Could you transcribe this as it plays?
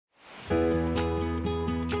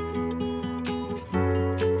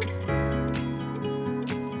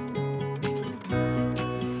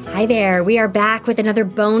Hi there. We are back with another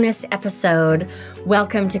bonus episode.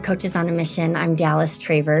 Welcome to Coaches on a Mission. I'm Dallas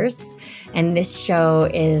Travers, and this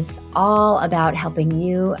show is all about helping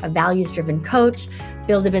you, a values-driven coach,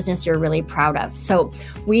 build a business you're really proud of. So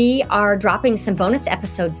we are dropping some bonus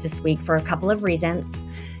episodes this week for a couple of reasons.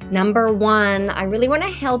 Number one, I really want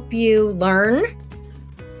to help you learn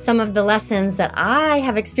some of the lessons that I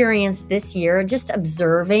have experienced this year, just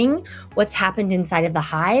observing what's happened inside of the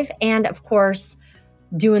hive, and of course,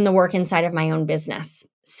 doing the work inside of my own business.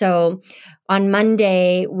 So on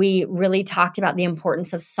Monday, we really talked about the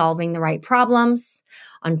importance of solving the right problems.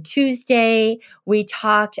 On Tuesday, we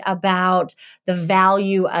talked about the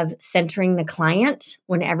value of centering the client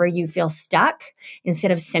whenever you feel stuck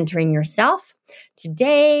instead of centering yourself.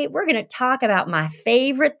 Today, we're going to talk about my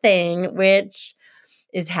favorite thing, which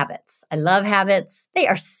is habits. I love habits. They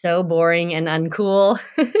are so boring and uncool,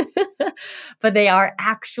 but they are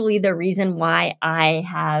actually the reason why I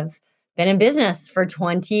have been in business for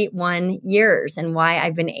 21 years and why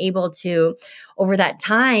I've been able to, over that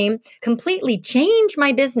time, completely change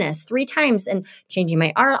my business 3 times and changing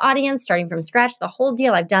my audience, starting from scratch, the whole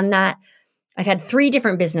deal. I've done that. I've had 3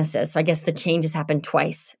 different businesses. So I guess the change has happened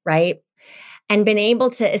twice, right? And been able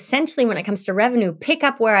to essentially, when it comes to revenue, pick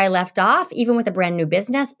up where I left off, even with a brand new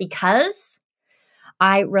business, because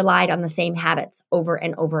I relied on the same habits over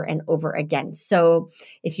and over and over again. So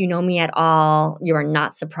if you know me at all, you are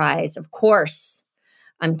not surprised. Of course,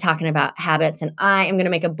 I'm talking about habits, and I am going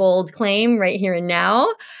to make a bold claim right here and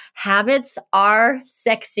now. Habits are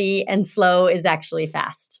sexy and slow is actually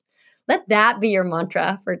fast. Let that be your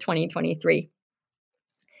mantra for 2023.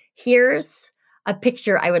 Here's a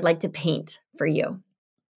picture I would like to paint for you.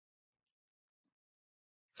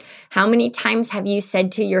 How many times have you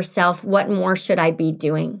said to yourself, what more should I be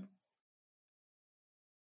doing?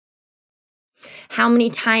 How many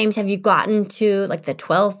times have you gotten to like the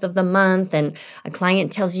 12th of the month and a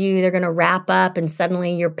client tells you they're going to wrap up and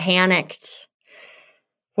suddenly you're panicked?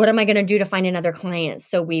 What am I going to do to find another client?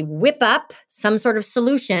 So we whip up some sort of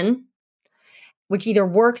solution which either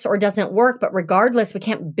works or doesn't work, but regardless, we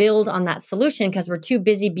can't build on that solution because we're too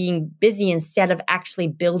busy being busy instead of actually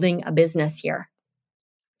building a business here.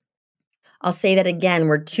 I'll say that again,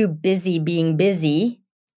 we're too busy being busy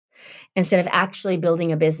instead of actually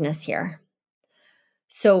building a business here.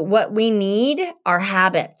 So what we need are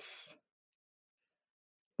habits.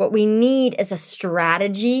 What we need is a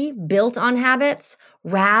strategy built on habits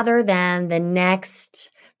rather than the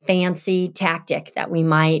next fancy tactic that we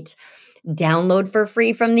might download for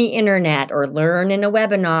free from the internet or learn in a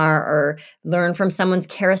webinar or learn from someone's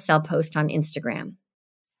carousel post on Instagram.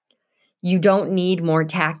 You don't need more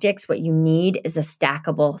tactics. What you need is a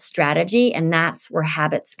stackable strategy, and that's where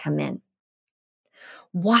habits come in.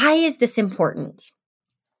 Why is this important?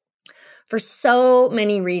 For so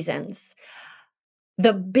many reasons.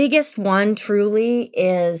 The biggest one truly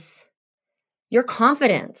is your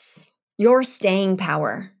confidence, your staying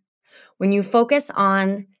power. When you focus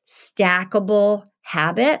on stackable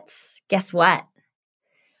habits, guess what?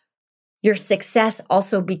 Your success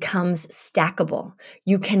also becomes stackable.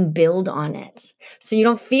 You can build on it. So you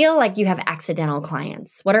don't feel like you have accidental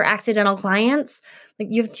clients. What are accidental clients? Like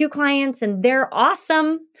you have 2 clients and they're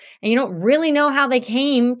awesome and you don't really know how they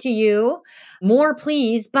came to you. More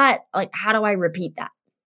please, but like, how do I repeat that?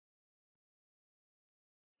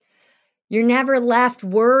 You're never left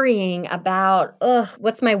worrying about,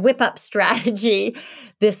 what's my whip up strategy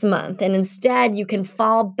this month? And instead, you can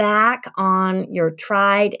fall back on your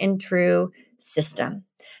tried and true system.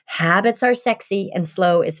 Habits are sexy and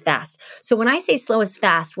slow is fast. So when I say slow is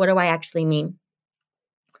fast, what do I actually mean?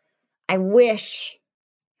 I wish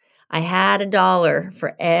I had $1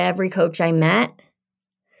 for every coach I met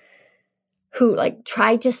who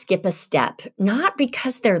tried to skip a step, not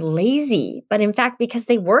because they're lazy, but in fact, because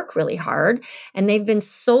they work really hard and they've been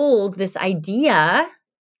sold this idea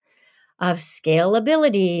of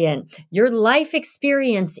scalability and your life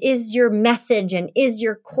experience is your message and is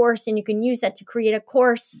your course. And you can use that to create a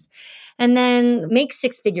course and then make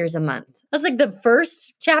 6 figures a month. That's like the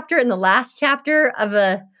first chapter and the last chapter of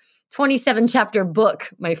a 27 chapter book,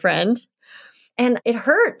 my friend. And it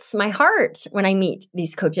hurts my heart when I meet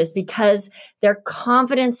these coaches because their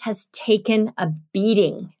confidence has taken a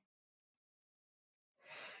beating.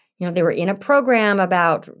 You know, they were in a program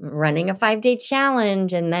about running a 5-day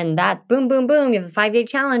challenge and then that boom, boom, boom, you have a 5-day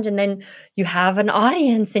challenge and then you have an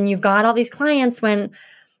audience and you've got all these clients when,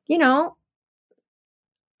 who's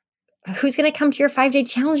going to come to your 5-day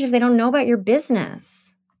challenge if they don't know about your business?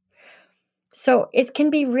 So it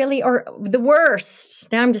can be really, or the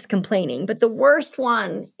worst, now I'm just complaining, but the worst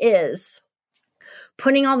one is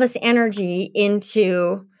putting all this energy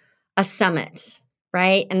into a summit,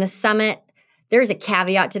 right? And the summit, there's a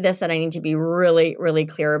caveat to this that I need to be really, really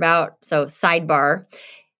clear about. So sidebar,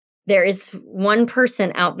 there is one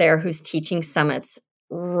person out there who's teaching summits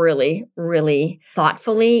really, really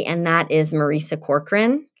thoughtfully, and that is Marisa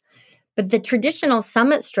Corcoran. But the traditional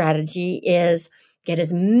summit strategy is get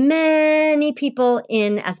as many people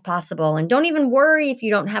in as possible. And don't even worry if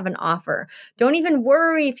you don't have an offer. Don't even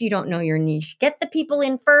worry if you don't know your niche. Get the people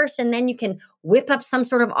in first, and then you can whip up some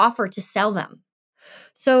sort of offer to sell them.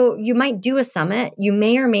 So you might do a summit. You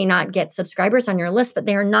may or may not get subscribers on your list, but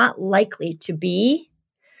they are not likely to be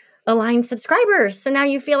aligned subscribers. So now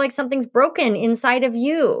you feel like something's broken inside of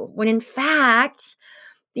you, when in fact,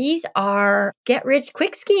 these are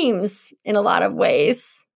get-rich-quick schemes in a lot of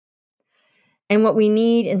ways. And what we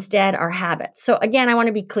need instead are habits. So again, I want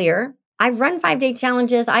to be clear. I've run 5-day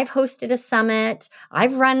challenges. I've hosted a summit.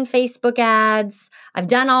 I've run Facebook ads. I've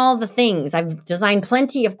done all the things. I've designed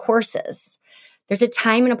plenty of courses. There's a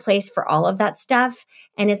time and a place for all of that stuff.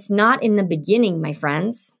 And it's not in the beginning, my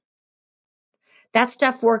friends. That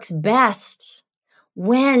stuff works best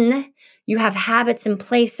when you have habits in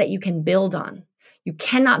place that you can build on. You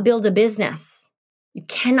cannot build a business. You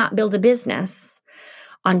cannot build a business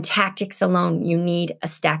on tactics alone. You need a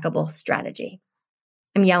stackable strategy.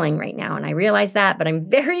 I'm yelling right now, and I realize that, but I'm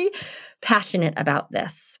very passionate about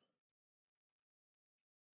this.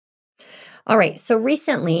 All right, so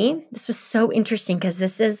recently, this was so interesting because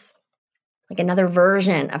this is like another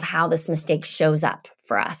version of how this mistake shows up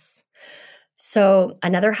for us. So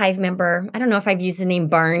another Hive member, I don't know if I've used the name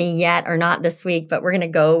Barney yet or not this week, but we're going to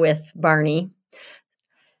go with Barney.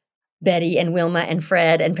 Betty and Wilma and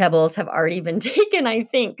Fred and Pebbles have already been taken, I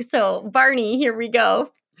think. So Barney, here we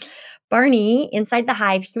go. Barney, inside the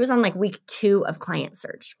Hive, he was on like week 2 of Client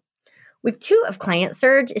Surge. Week 2 of Client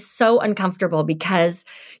Surge is so uncomfortable because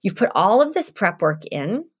you've put all of this prep work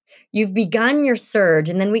in, you've begun your surge,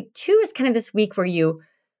 and then week 2 is kind of this week where you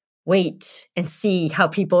wait and see how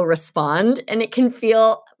people respond. And it can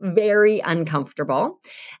feel very uncomfortable.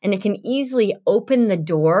 And it can easily open the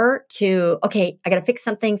door to, okay, I got to fix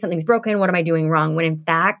something. Something's broken. What am I doing wrong? When in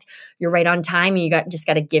fact, you're right on time and just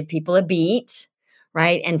got to give people a beat,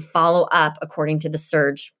 right? And follow up according to the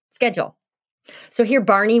surge schedule. So here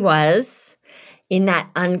Barney was in that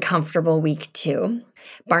uncomfortable week 2.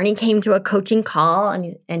 Barney came to a coaching call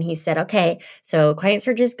and he said, okay, so Client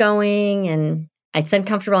Surge is going and it's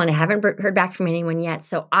uncomfortable and I haven't heard back from anyone yet.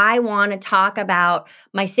 So I want to talk about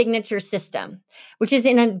my signature system, which is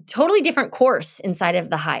in a totally different course inside of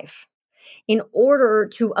the Hive, in order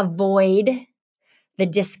to avoid the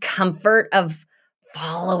discomfort of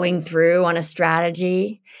following through on a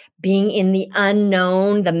strategy, being in the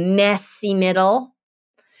unknown, the messy middle.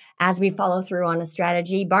 As we follow through on a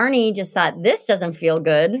strategy, Barney just thought, this doesn't feel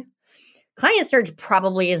good. Client Surge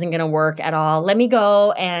probably isn't going to work at all. Let me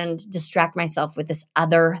go and distract myself with this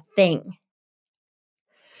other thing.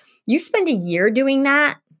 You spend a year doing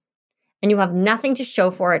that, and you have nothing to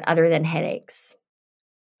show for it other than headaches.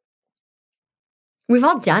 We've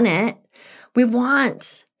all done it. We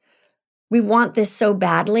want this so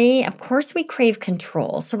badly. Of course, we crave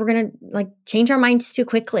control. So we're going to change our minds too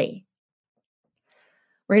quickly.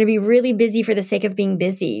 We're going to be really busy for the sake of being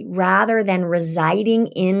busy rather than residing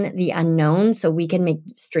in the unknown so we can make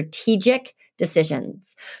strategic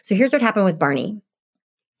decisions. So here's what happened with Barney.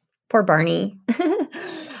 Poor Barney.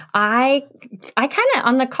 I kind of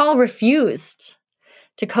on the call refused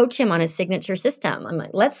to coach him on his signature system. I'm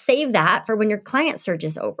like, let's save that for when your Client Surge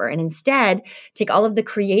is over. And instead, take all of the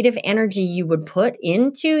creative energy you would put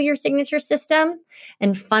into your signature system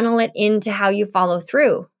and funnel it into how you follow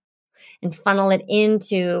through. And funnel it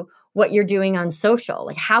into what you're doing on social.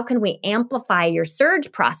 Like, how can we amplify your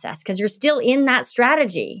surge process? Because you're still in that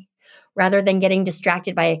strategy rather than getting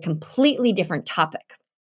distracted by a completely different topic.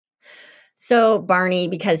 So Barney,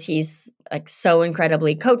 because he's so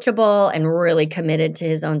incredibly coachable and really committed to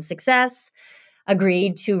his own success,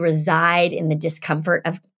 agreed to reside in the discomfort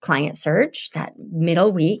of Client Surge that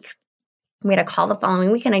middle week. We had a call the following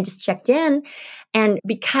week and I just checked in. And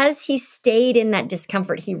because he stayed in that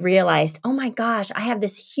discomfort, he realized, oh my gosh, I have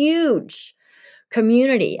this huge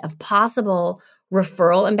community of possible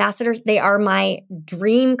referral ambassadors. They are my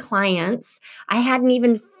dream clients. I hadn't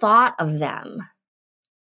even thought of them.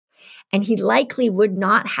 And he likely would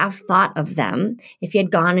not have thought of them if he had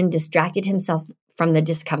gone and distracted himself from the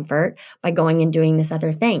discomfort by going and doing this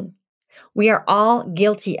other thing. We are all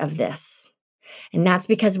guilty of this. And that's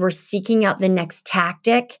because we're seeking out the next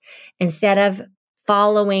tactic instead of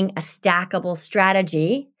following a stackable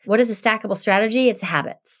strategy. What is a stackable strategy? It's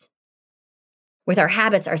habits. With our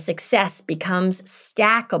habits, our success becomes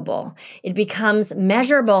stackable. It becomes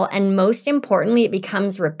measurable. And most importantly, it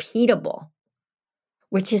becomes repeatable,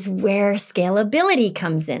 which is where scalability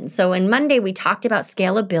comes in. So in Monday, we talked about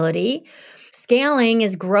scalability. Scaling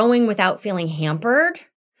is growing without feeling hampered.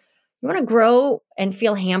 You want to grow and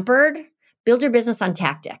feel hampered? Build your business on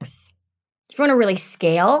tactics. If you want to really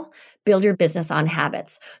scale, build your business on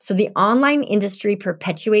habits. So the online industry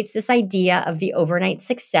perpetuates this idea of the overnight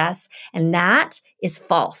success, and that is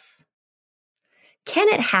false. Can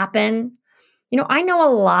it happen? I know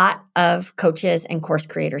a lot of coaches and course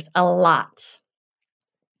creators, a lot.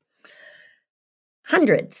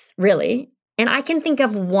 Hundreds, really. And I can think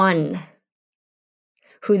of one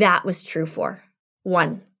who that was true for.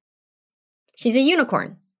 One. She's a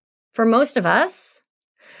unicorn. For most of us,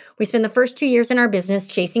 we spend the first 2 years in our business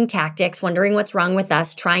chasing tactics, wondering what's wrong with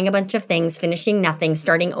us, trying a bunch of things, finishing nothing,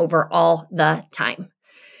 starting over all the time.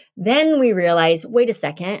 Then we realize, wait a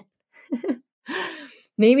second,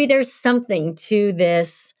 maybe there's something to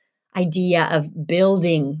this idea of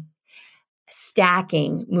building,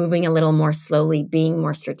 stacking, moving a little more slowly, being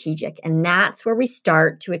more strategic. And that's where we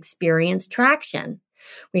start to experience traction.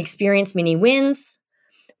 We experience mini wins.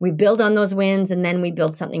 We build on those wins, and then we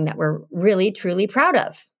build something that we're really, truly proud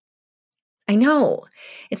of. I know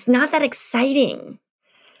it's not that exciting,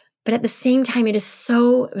 but at the same time, it is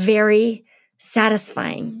so very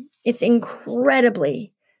satisfying. It's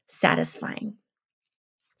incredibly satisfying.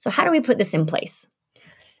 So how do we put this in place?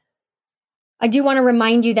 I do want to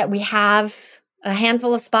remind you that we have a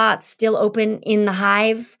handful of spots still open in the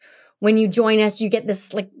Hive. When you join us, you get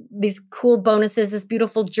these cool bonuses, this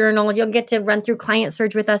beautiful journal. You'll get to run through client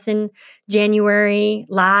surge with us in January,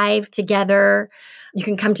 live together. You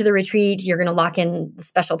can come to the retreat. You're going to lock in the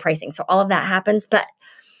special pricing. So all of that happens. But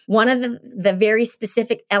one of the very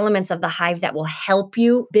specific elements of the Hive that will help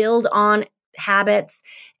you build on habits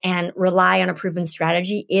and rely on a proven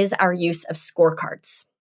strategy is our use of scorecards.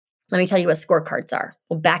 Let me tell you what scorecards are.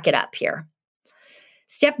 We'll back it up here.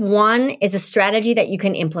 Step 1 is a strategy that you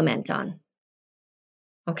can implement on.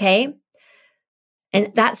 Okay?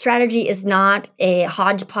 And that strategy is not a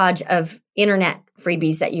hodgepodge of internet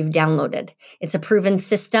freebies that you've downloaded. It's a proven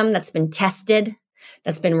system that's been tested,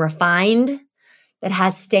 that's been refined, that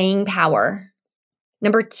has staying power.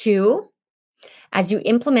 Number 2, as you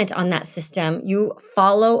implement on that system, you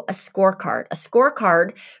follow a scorecard. A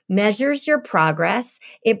scorecard measures your progress.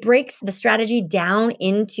 It breaks the strategy down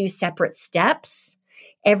into separate steps.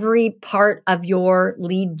 Every part of your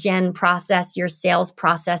lead gen process, your sales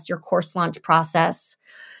process, your course launch process,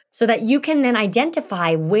 so that you can then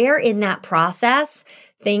identify where in that process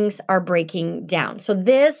things are breaking down. So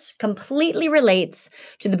this completely relates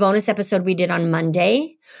to the bonus episode we did on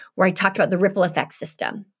Monday, where I talked about the ripple effect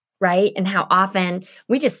system, right? And how often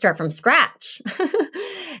we just start from scratch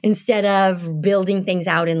instead of building things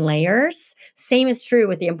out in layers. Same is true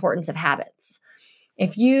with the importance of habits.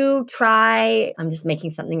 If you try, I'm just making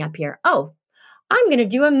something up here. Oh, I'm going to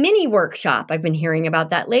do a mini workshop. I've been hearing about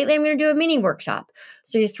that lately. I'm going to do a mini workshop.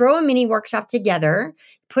 So you throw a mini workshop together,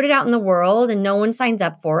 put it out in the world, and no one signs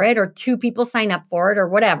up for it, or 2 people sign up for it, or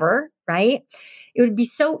whatever, right? It would be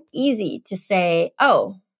so easy to say,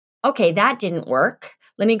 oh, okay, that didn't work.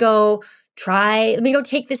 Let me go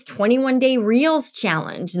take this 21-day Reels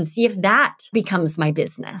challenge and see if that becomes my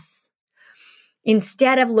business.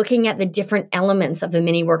 Instead of looking at the different elements of the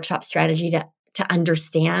mini workshop strategy to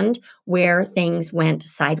understand where things went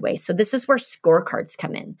sideways. So this is where scorecards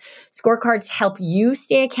come in. Scorecards help you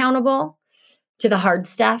stay accountable to the hard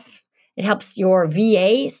stuff. It helps your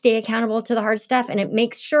VA stay accountable to the hard stuff, and it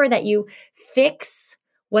makes sure that you fix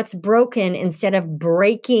what's broken instead of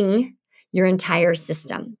breaking your entire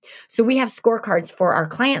system. So we have scorecards for our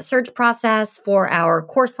client search process, for our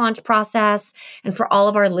course launch process, and for all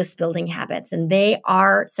of our list building habits. And they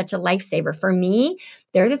are such a lifesaver. For me,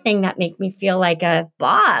 they're the thing that make me feel like a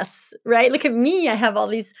boss, right? Look at me. I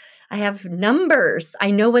have numbers. I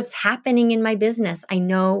know what's happening in my business. I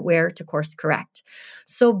know where to course correct.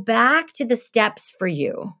 So back to the steps for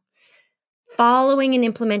you. Following and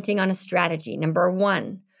implementing on a strategy. Number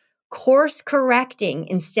 1, course correcting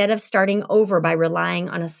instead of starting over by relying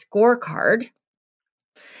on a scorecard.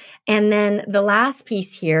 And then the last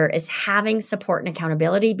piece here is having support and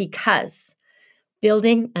accountability, because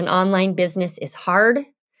building an online business is hard.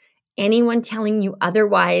 Anyone telling you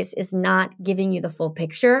otherwise is not giving you the full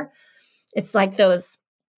picture. It's like those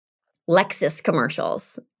Lexus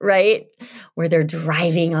commercials, right? Where they're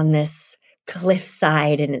driving on this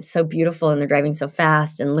cliffside and it's so beautiful and they're driving so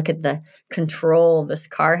fast, and look at the control this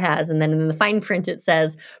car has. And then in the fine print, it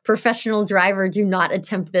says, professional driver, do not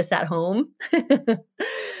attempt this at home.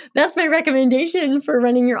 That's my recommendation for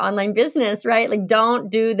running your online business, right? Like, don't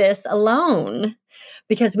do this alone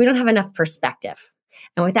because we don't have enough perspective.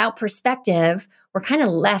 And without perspective, we're kind of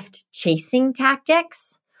left chasing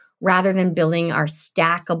tactics rather than building our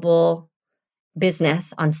stackable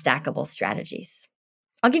business on stackable strategies.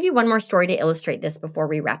 I'll give you one more story to illustrate this before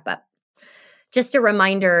we wrap up. Just a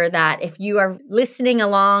reminder that if you are listening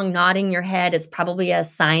along, nodding your head, it's probably a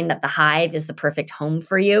sign that the Hive is the perfect home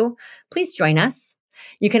for you. Please join us.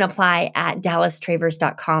 You can apply at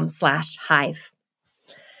dallastravers.com/hive.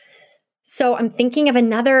 So I'm thinking of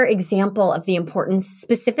another example of the importance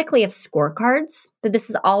specifically of scorecards, that this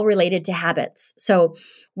is all related to habits. So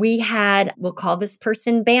we'll call this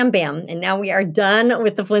person Bam Bam, and now we are done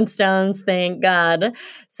with the Flintstones, thank God.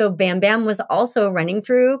 So Bam Bam was also running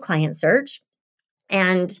through client search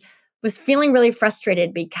and was feeling really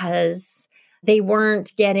frustrated because they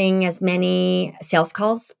weren't getting as many sales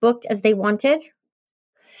calls booked as they wanted.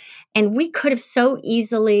 And we could have so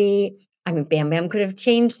easily, Bam Bam could have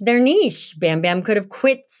changed their niche. Bam Bam could have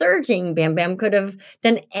quit searching. Bam Bam could have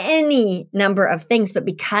done any number of things. But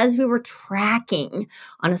because we were tracking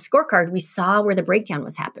on a scorecard, we saw where the breakdown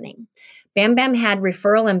was happening. Bam Bam had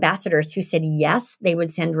referral ambassadors who said yes, they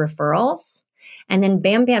would send referrals. And then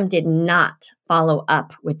Bam Bam did not follow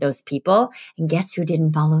up with those people. And guess who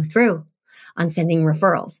didn't follow through on sending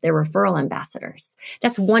referrals? Their referral ambassadors.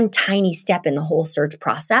 That's one tiny step in the whole search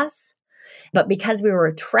process. But because we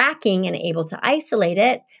were tracking and able to isolate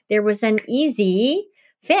it, there was an easy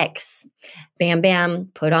fix. Bam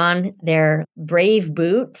Bam put on their brave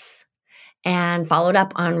boots and followed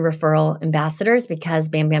up on referral ambassadors because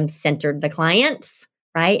Bam Bam centered the clients,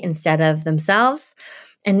 right, instead of themselves.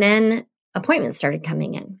 And then appointments started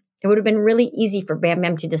coming in. It would have been really easy for Bam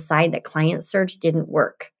Bam to decide that client search didn't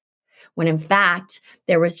work, when in fact,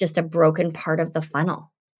 there was just a broken part of the funnel.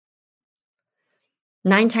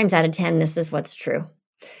 9 times out of 10, this is what's true,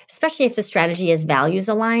 especially if the strategy is values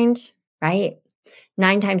aligned, right?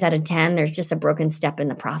 9 times out of 10, there's just a broken step in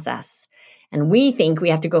the process. And we think we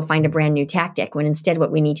have to go find a brand new tactic when instead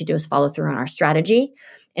what we need to do is follow through on our strategy.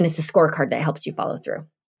 And it's a scorecard that helps you follow through.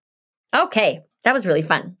 Okay, that was really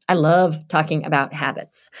fun. I love talking about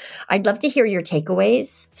habits. I'd love to hear your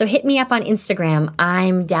takeaways. So hit me up on Instagram.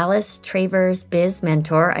 I'm Dallas Travers Biz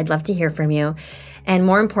Mentor. I'd love to hear from you. And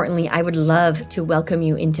more importantly, I would love to welcome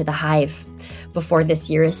you into the Hive before this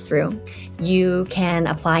year is through. You can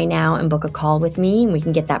apply now and book a call with me, and we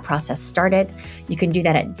can get that process started. You can do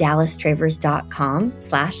that at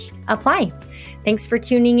dallastravers.com/apply. Thanks for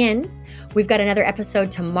tuning in. We've got another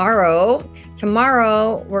episode tomorrow.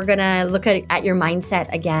 Tomorrow, we're going to look at your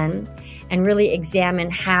mindset again and really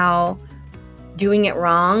examine how doing it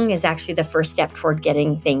wrong is actually the first step toward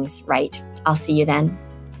getting things right. I'll see you then.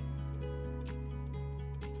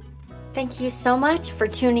 Thank you so much for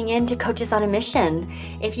tuning in to Coaches on a Mission.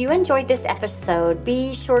 If you enjoyed this episode,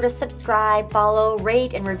 be sure to subscribe, follow,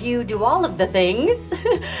 rate, and review. Do all of the things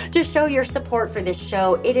to show your support for this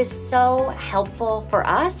show. It is so helpful for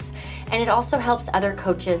us, and it also helps other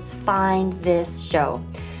coaches find this show.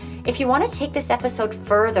 If you want to take this episode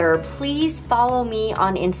further, please follow me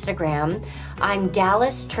on Instagram. I'm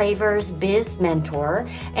Dallas Travers Biz Mentor,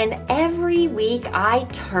 and every week I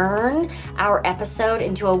turn our episode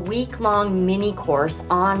into a week-long mini course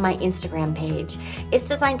on my Instagram page. It's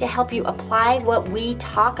designed to help you apply what we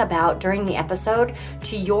talk about during the episode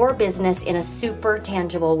to your business in a super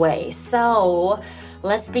tangible way. So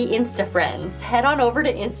let's be Insta friends. Head on over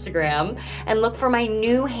to Instagram and look for my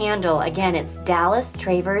new handle. Again, it's Dallas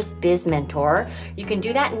Travers Biz Mentor. You can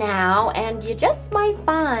do that now, and you just might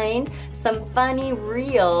find some funny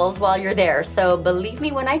reels while you're there. So believe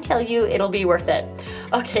me when I tell you, it'll be worth it.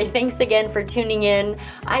 Okay, thanks again for tuning in.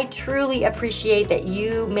 I truly appreciate that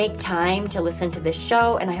you make time to listen to this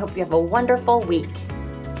show, and I hope you have a wonderful week.